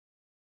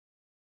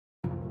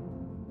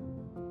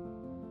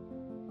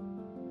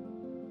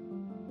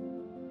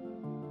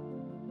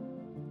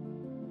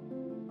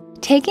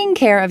Taking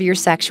care of your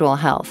sexual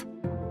health.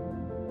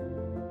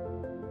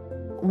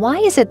 Why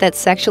is it that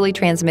sexually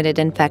transmitted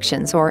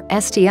infections, or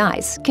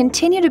STIs,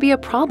 continue to be a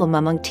problem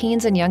among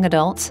teens and young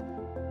adults?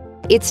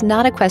 It's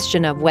not a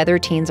question of whether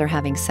teens are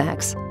having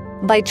sex.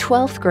 By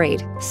 12th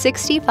grade,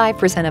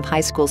 65% of high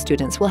school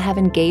students will have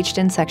engaged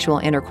in sexual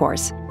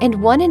intercourse, and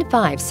 1 in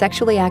 5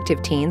 sexually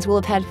active teens will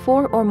have had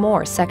 4 or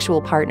more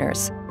sexual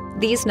partners.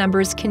 These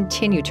numbers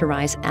continue to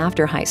rise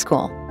after high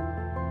school.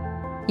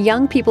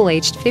 Young people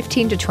aged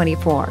 15 to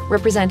 24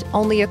 represent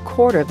only a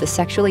quarter of the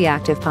sexually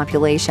active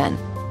population,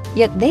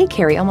 yet they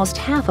carry almost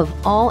half of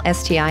all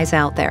STIs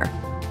out there.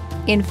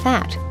 In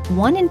fact,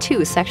 1 in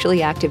 2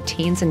 sexually active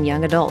teens and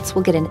young adults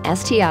will get an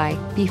STI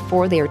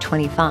before they are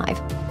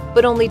 25,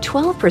 but only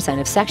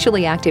 12% of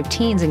sexually active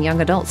teens and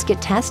young adults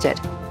get tested,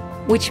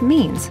 which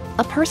means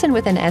a person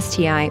with an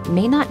STI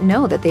may not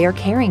know that they are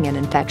carrying an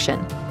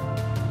infection.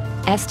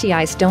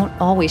 STIs don't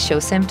always show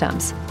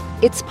symptoms.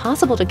 It's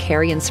possible to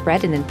carry and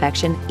spread an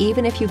infection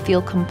even if you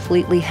feel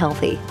completely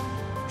healthy.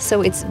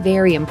 So it's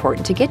very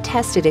important to get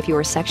tested if you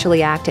are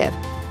sexually active,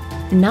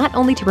 not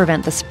only to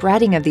prevent the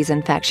spreading of these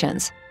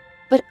infections,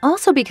 but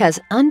also because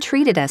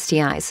untreated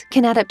STIs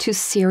can add up to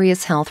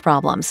serious health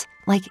problems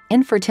like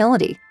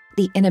infertility,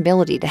 the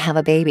inability to have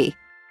a baby,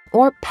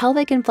 or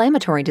pelvic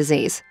inflammatory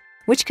disease,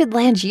 which could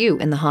land you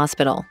in the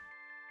hospital.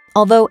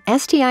 Although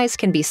STIs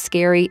can be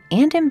scary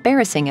and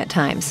embarrassing at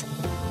times,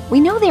 we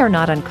know they are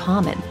not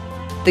uncommon.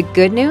 The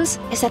good news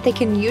is that they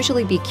can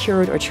usually be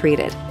cured or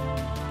treated.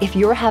 If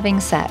you're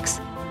having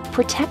sex,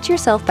 protect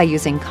yourself by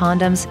using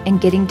condoms and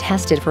getting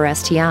tested for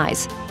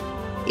STIs.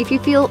 If you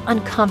feel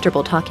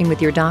uncomfortable talking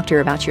with your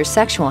doctor about your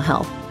sexual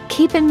health,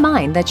 keep in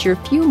mind that your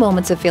few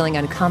moments of feeling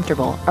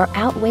uncomfortable are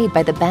outweighed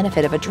by the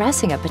benefit of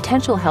addressing a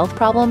potential health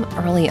problem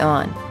early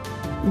on.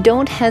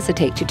 Don't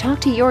hesitate to talk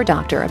to your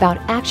doctor about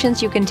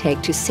actions you can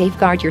take to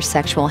safeguard your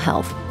sexual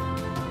health.